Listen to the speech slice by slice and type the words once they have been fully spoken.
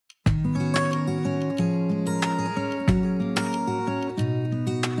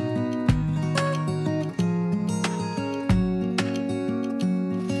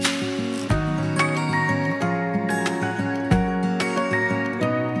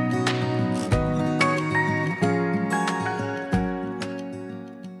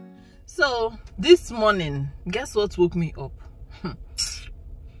This morning, guess what woke me up?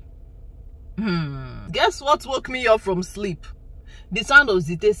 Guess what woke me up from sleep? The sound of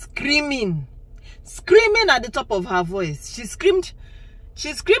Zite screaming at the top of her voice. She screamed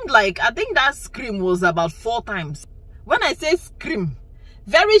like, I think that scream was about 4 times. When I say scream,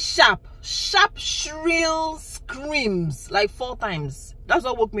 very sharp, shrill screams, like 4 times. That's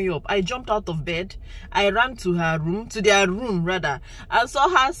what woke me up. I jumped out of bed. I ran to their room rather. I saw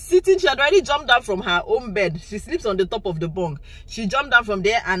her sitting. She had already jumped down from her own bed. She sleeps on the top of the bunk. She jumped down from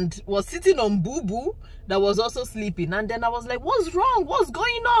there and was sitting on Boo Boo that was also sleeping. And then I was like, what's wrong? What's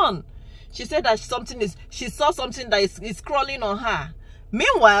going on? She said that she saw something that is crawling on her.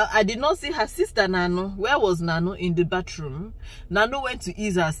 Meanwhile, I did not see her sister Nano. Where was Nano? In the bathroom. Nano went to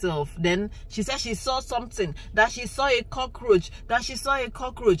ease herself. Then she said she saw something, that she saw a cockroach,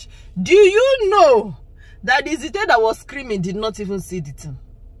 Do you know that the Zite that was screaming did not even see the thing?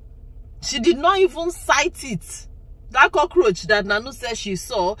 She did not even sight it. That cockroach that Nano said she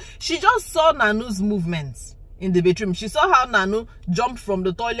saw, she just saw Nano's movements in the bedroom. She saw how Nano jumped from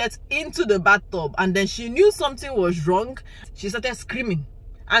the toilet into the bathtub, and then she knew something was wrong. She started screaming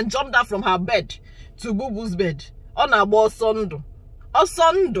and jumped out from her bed to Boo Boo's bed on her Osondo,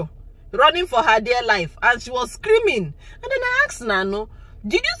 running for her dear life, and she was screaming. And then I asked Nano,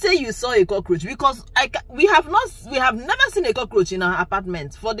 did you say you saw a cockroach? Because we have never seen a cockroach in our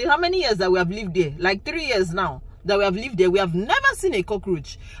apartment for how many years that we have lived there? Like 3 years now that we have lived there. We have never seen a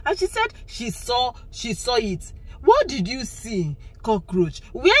cockroach. And she said she saw it. What did you see? Cockroach.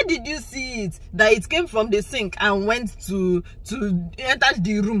 Where did you see it? That it came from the sink and went to enter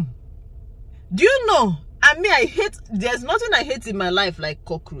the room. Do you know? I mean, there's nothing I hate in my life like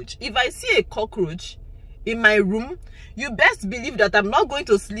cockroach. If I see a cockroach in my room, you best believe that I'm not going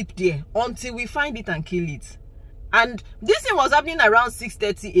to sleep there until we find it and kill it. And this thing was happening around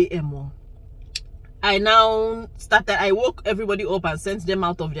 6:30 a.m. I woke everybody up and sent them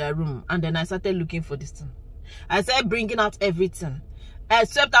out of their room, and then I started looking for this thing. I started bringing out everything. I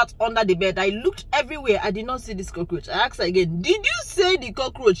swept out under the bed. I looked everywhere. I did not see this cockroach. I asked her again, did you say the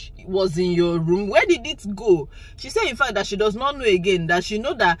cockroach was in your room? Where did it go? She said, in fact, that she does not know again, that she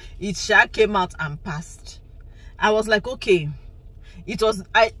know that it came out and passed. I was like, okay.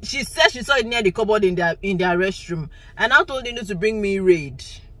 She said she saw it near the cupboard in their restroom. And I told Inu to bring me raid.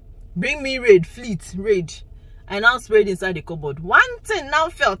 Fleet raid. I now sprayed inside the cupboard. One thing now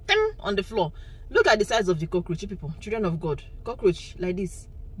fell on the floor. Look at the size of the cockroach, people, children of God. Cockroach like this.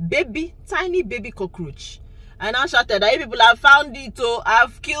 Tiny baby cockroach. I now shouted that people have found it, or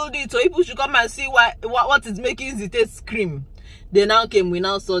I've killed it, or people should come and see what is making Zite scream. They now came, they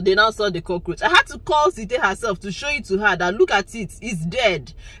now saw the cockroach. I had to call Zite herself to show it to her that look at it, it's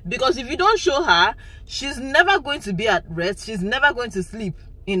dead. Because if you don't show her, she's never going to be at rest. She's never going to sleep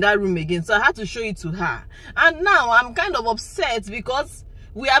in that room again. So I had to show it to her. And now I'm kind of upset because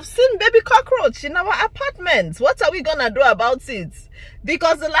we have seen baby cockroach in our apartment. What are we gonna do about it?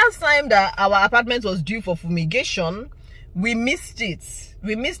 Because the last time that our apartment was due for fumigation, we missed it.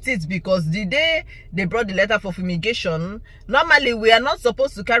 We missed it because the day they brought the letter for fumigation, normally we are not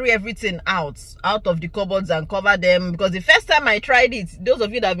supposed to carry everything out of the cupboards and cover them. Because the first time I tried it, those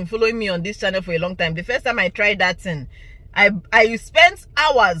of you that have been following me on this channel for a long time, the first time I tried that thing, I spent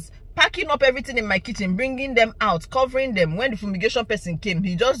hours packing up everything in my kitchen, bringing them out, covering them. When the fumigation person came,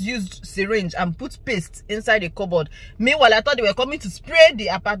 he just used syringe and put paste inside the cupboard. Meanwhile, I thought they were coming to spray the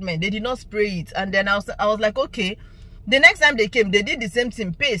apartment. They did not spray it. And then I was like, okay. The next time they came, they did the same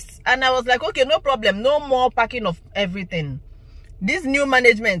thing, paste. And I was like, okay, no problem. No more packing of everything. This new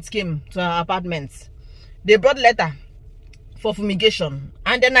management came to our apartment. They brought letter for fumigation.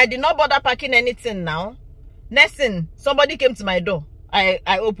 And then I did not bother packing anything now. Next thing, somebody came to my door. I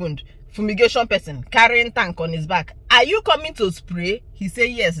opened. Fumigation person carrying tank on his back. Are you coming to spray? He said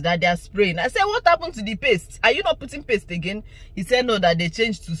yes, that they are spraying. I said, what happened to the paste? Are you not putting paste again? He said no, that they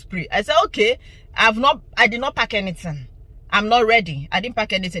changed to spray. I said, okay, I did not pack anything. I'm not ready. I didn't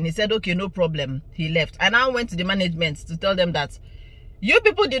pack anything. He said, okay, no problem. He left. And I went to the management to tell them that you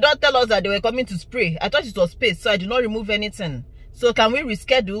people did not tell us that they were coming to spray. I thought it was paste, so I did not remove anything. So can we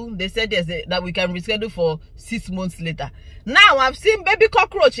reschedule? They said yes, that we can reschedule for 6 months later. Now I've seen baby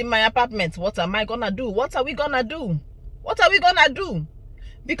cockroach in my apartment. What am I gonna do? What are we gonna do? What are we gonna do?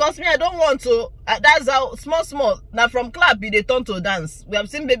 Because me, I don't want to. That's how small. Now from clap, they turn to dance. We have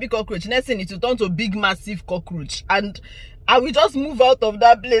seen baby cockroach. Next thing, it will turn to big, massive cockroach. And I will just move out of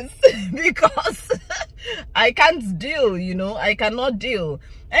that place because I can't deal, you know. I cannot deal.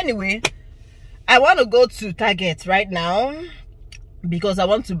 Anyway, I want to go to Target right now because I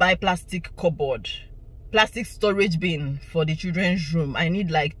want to buy plastic cupboard, plastic storage bin for the children's room. I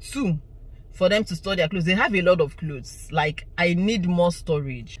need like two for them to store their clothes. They have a lot of clothes. Like, I need more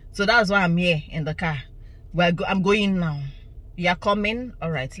storage. So that's why I'm here in the car. I'm going now. You're coming?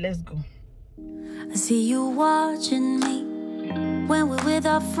 All right, let's go. I see you watching me when we're with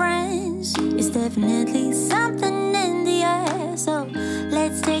our friends. It's definitely something in the air. So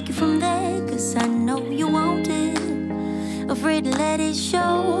let's take it from there, 'cause I know you want it. Afraid to let it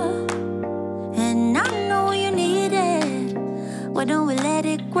show, and I know you need it. Why don't we let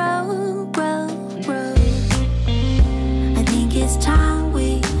it grow, grow, grow? I think it's time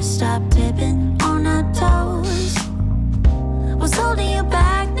we stop tipping on our toes. What's holding you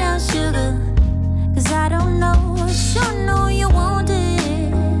back now, sugar? 'Cause I don't know, I sure know you want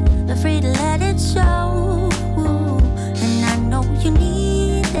it. Afraid to let it show, and I know you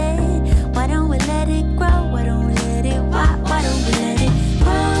need it. Why don't we let it grow? Why don't we let it, why don't we let it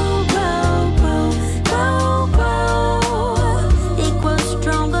grow, grow, grow, grow, grow? It grows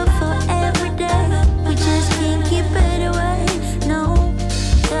stronger for every day. We just can't keep it away, no.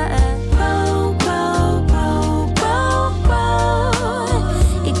 Yeah. Grow, grow, grow, grow, grow.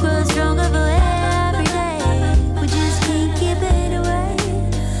 It grows stronger for every day. We just can't keep it away.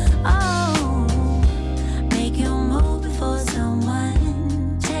 Oh, make you move before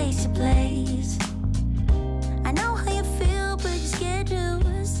someone takes your place. I know how you feel, but you're scared to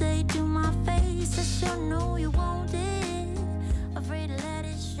say to my face. I sure know you want it. Afraid to let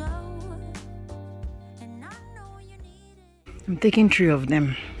it show, and I know you need it. I'm taking 3 of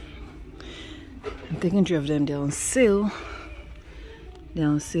them. They're on sale.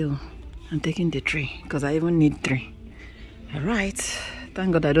 I'm taking the 3 because I even need 3. All right.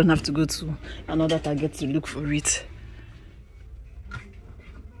 Thank God I don't have to go to another Target to look for it.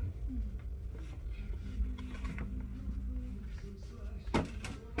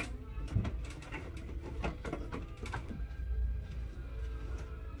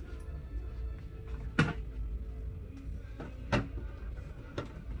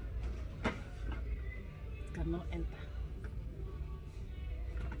 Cannot enter.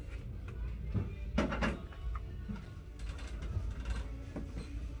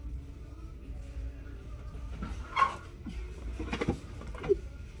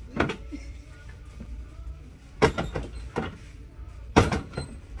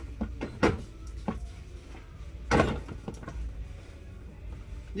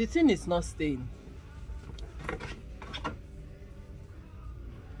 The thing is not staying.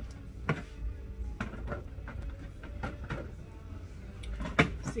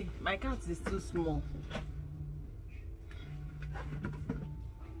 See, my cat is too small.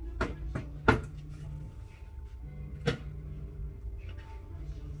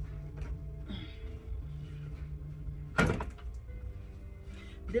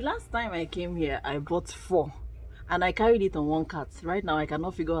 The last time I came here, I bought 4. And I carried it on one cart. Right now, I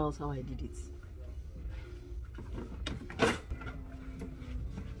cannot figure out how I did it.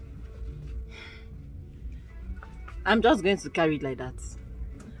 I'm just going to carry it like that.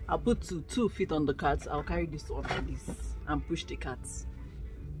 I'll put two feet on the cart. I'll carry this one like this and push the cart.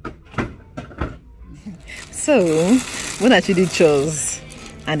 So, when I did chores,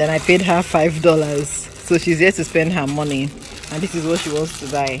 and then I paid her $5. So she's here to spend her money. And this is what she wants to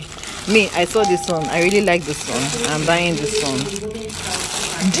buy. Me, I saw this one. I really like this one. I'm buying this one.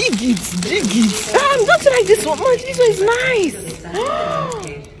 Dig it. Don't you like this one? Oh, this one is nice.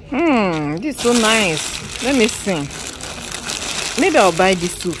 This is so nice. Let me see. Maybe I'll buy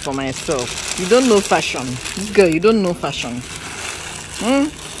these 2 for myself. You don't know fashion. This girl, you don't know fashion.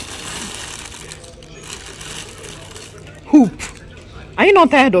 Hoop. Are you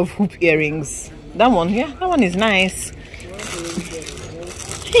not tired of hoop earrings? That one, yeah, that one is nice.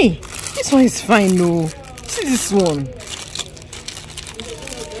 Hey, this one is fine, no. See this one.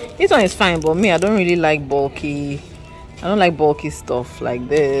 This one is fine, but me, I don't really like bulky. I don't like bulky stuff like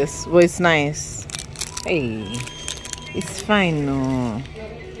this. But it's nice. Hey, it's fine, no.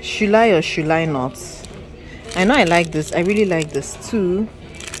 Should I or should I not? I know I like this. I really like this too.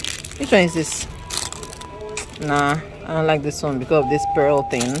 Which one is this? Nah, I don't like this one because of this pearl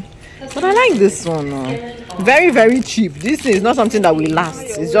thing. But I like this one. Very, very cheap. This is not something that will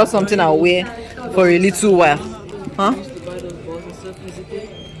last. It's just something I'll wear for a little while. Huh?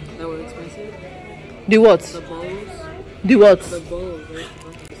 The what? The what?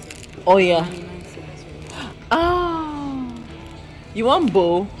 Oh yeah. Oh. You want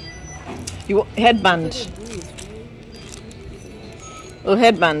bow? You want headband? Oh,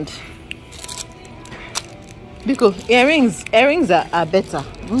 headband. Because earrings are better.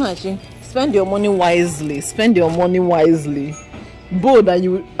 Spend your money wisely. Bow that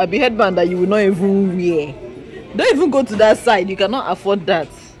you a headband that you will not even wear. Don't even go to that side. You cannot afford that.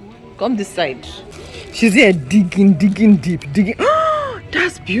 Come this side. She's here digging deep. Oh,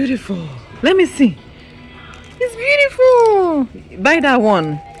 that's beautiful. Let me see. It's beautiful. Buy that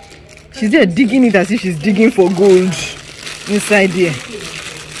one. She's there digging it as if she's digging for gold inside here.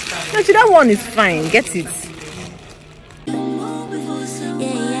 Actually, that one is fine. Get it.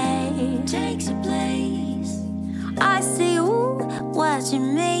 I see you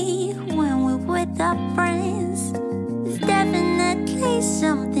watching me when we're with our friends. There's definitely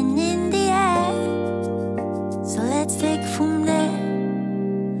something in the air. So let's take it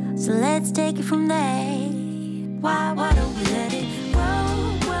from there. Why don't we let it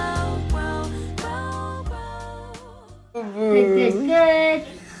grow? Good.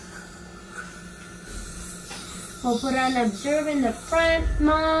 We'll put on observe in the front,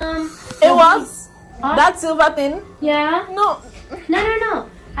 Mom. It was that silver thing? Yeah? No.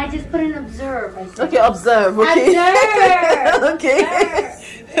 I just put an observe. Okay, observe. Okay. Observe. Okay.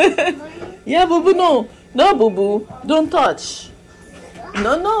 Yeah, boo boo, no, boo boo, don't touch.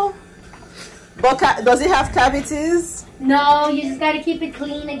 No. But does it have cavities? No, you just gotta keep it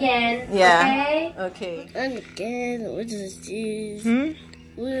clean again. Yeah. Okay. And again, what is this? And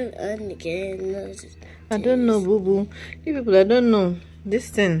again, I don't know, boo boo. You people, I don't know. This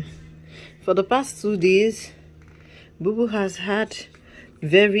thing. For the past 2 days, boo boo has had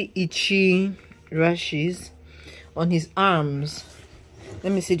very itchy rashes on his arms.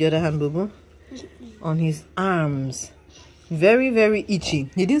 Let me see the other hand, boo boo. On his arms. Very, very itchy.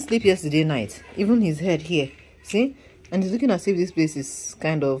 He didn't sleep yesterday night. Even his head here. See? And he's looking as if this place is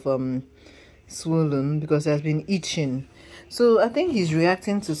kind of swollen because it has been itching. So I think he's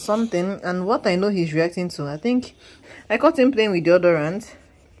reacting to something. And what I know he's reacting to, I think I caught him playing with deodorant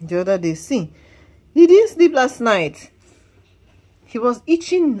the other day. See? He didn't sleep last night. He was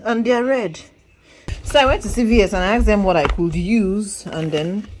itching and they're red. So I went to CVS and I asked them what I could use, and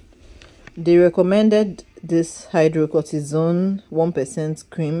then they recommended this hydrocortisone 1%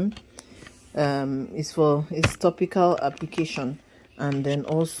 cream. It's topical application, and then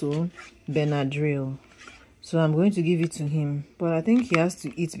also Benadryl. So I'm going to give it to him, but I think he has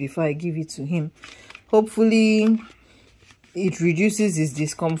to eat before I give it to him. Hopefully it reduces his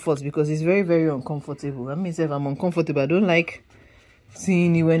discomfort because it's very, very uncomfortable. I mean, if I'm uncomfortable, I don't like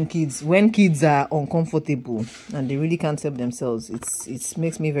seeing it when kids are uncomfortable and they really can't help themselves. It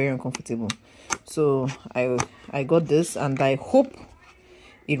makes me very uncomfortable. So I got this and I hope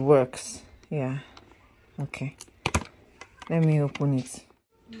it works. Yeah. Okay. Let me open it.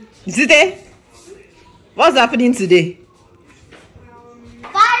 Zite, what's happening today?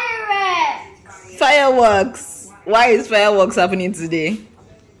 fireworks. Fireworks. Why is fireworks happening today?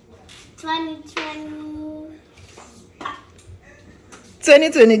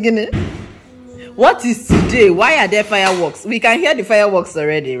 2020 Guinea. What is today? Why are there fireworks? We can hear the fireworks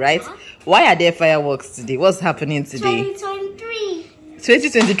already, right? Why are there fireworks today? What's happening today? 2023.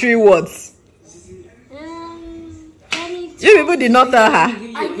 2023 what? 2024. You people did not tell her.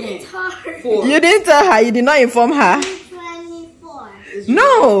 I did tell her. You didn't tell her. You did not inform her. 2024.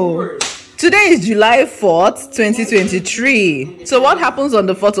 No. Today is July 4th, 2023. So what happens on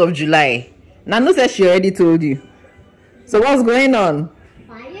the 4th of July? Nanu said she already told you. So what's going on?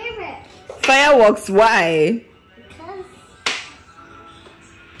 Fireworks. Fireworks, why?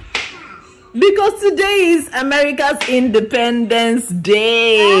 Because today is America's Independence Day.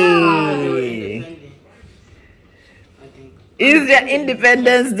 It's their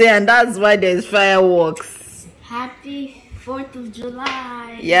Independence Day and that's why there's fireworks. Happy 4th of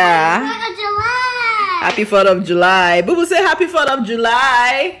July. Yeah. 4th of July. Happy 4th of July. Boo Boo, say happy 4th of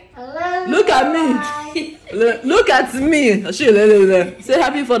July. Hello. Look at me. Look at me. Say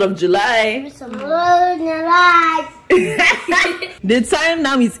happy 4th of July. Hello, July. The time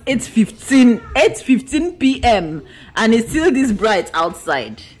now is 8:15 p.m. and it's still this bright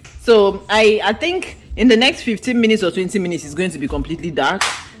outside. So I think in the next 15 minutes or 20 minutes it's going to be completely dark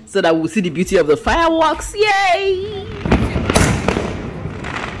so that we'll see the beauty of the fireworks. Yay!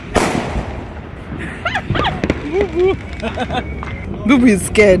 Boo Boo is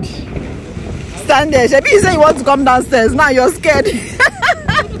scared. Stand there. Shebi, you say you want to come downstairs. Now you're scared.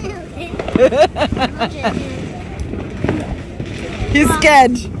 He's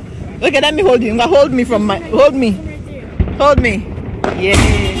scared. Okay, let me hold you. Hold me from my. Hold me. Hold me. Yeah.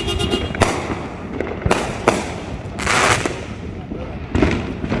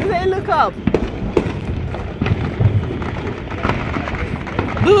 Say, look up.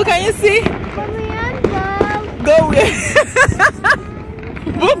 Boo, can you see? Go where?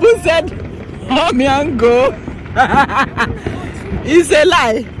 Boo Boo said, "Mommy and go." It's a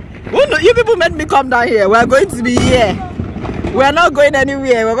lie. You people made me come down here. We're going to be here. We're not going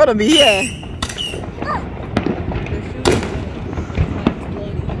anywhere. We're gonna be here.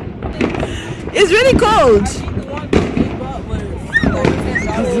 It's really cold.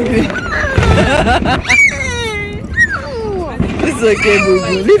 It's okay, boo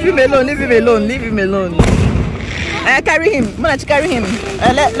boo. Leave him alone. Leave him alone. Leave him alone. Carry him. Munachi, carry him.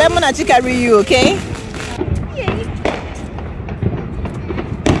 Let Munachi carry you, okay?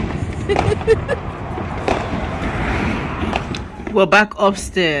 We're back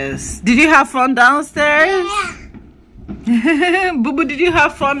upstairs. Did you have fun downstairs? Yeah. Boo boo, did you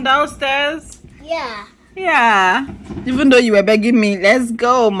have fun downstairs? Yeah. Yeah. Even though you were begging me, let's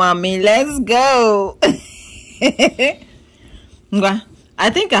go, mommy, let's go. I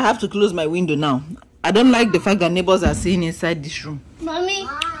think I have to close my window now. I don't like the fact that neighbors are seeing inside this room. Mommy.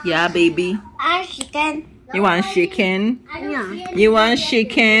 Yeah, baby. I chicken. You want chicken? Yeah. You want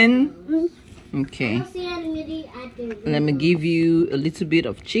chicken? Okay. See anybody at the Let me give you a little bit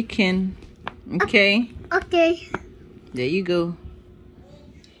of chicken. Okay. Okay. There you go.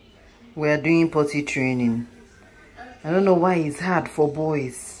 We are doing potty training. I don't know why it's hard for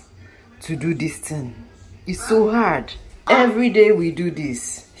boys to do this thing. It's so hard. Every day we do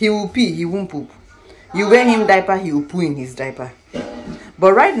this. He will pee, he won't poop. You wear him diaper, he will poo in his diaper.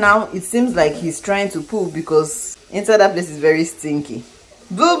 But right now, it seems like he's trying to poo because inside that place is very stinky.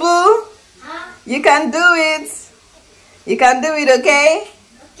 Boo boo, you can do it. You can do it, okay?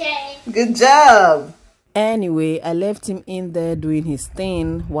 Okay. Good job. Anyway, I left him in there doing his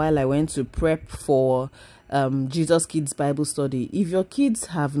thing while I went to prep for Jesus Kids Bible Study. If your kids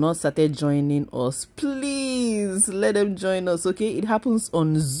have not started joining us, please let them join us, okay? It happens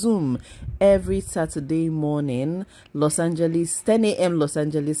on Zoom every Saturday morning, Los Angeles, 10 a.m. Los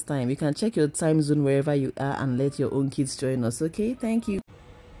Angeles time. You can check your time zone wherever you are and let your own kids join us, okay? Thank you.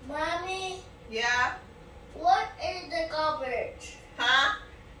 Mommy, Yeah? what is the garbage? Huh?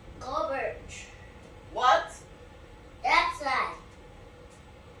 Garbage. What? That side.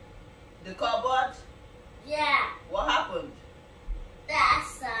 The cupboard? Yeah, What happened? that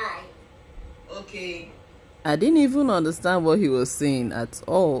side. Okay. I didn't even understand what he was saying at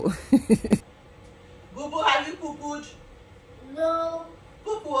all. Boo boo, have you poo-pooed? No.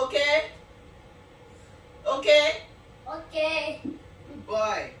 Poo-poo, okay? Okay? Okay. Good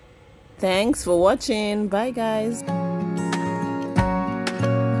boy. Thanks for watching. Bye, guys.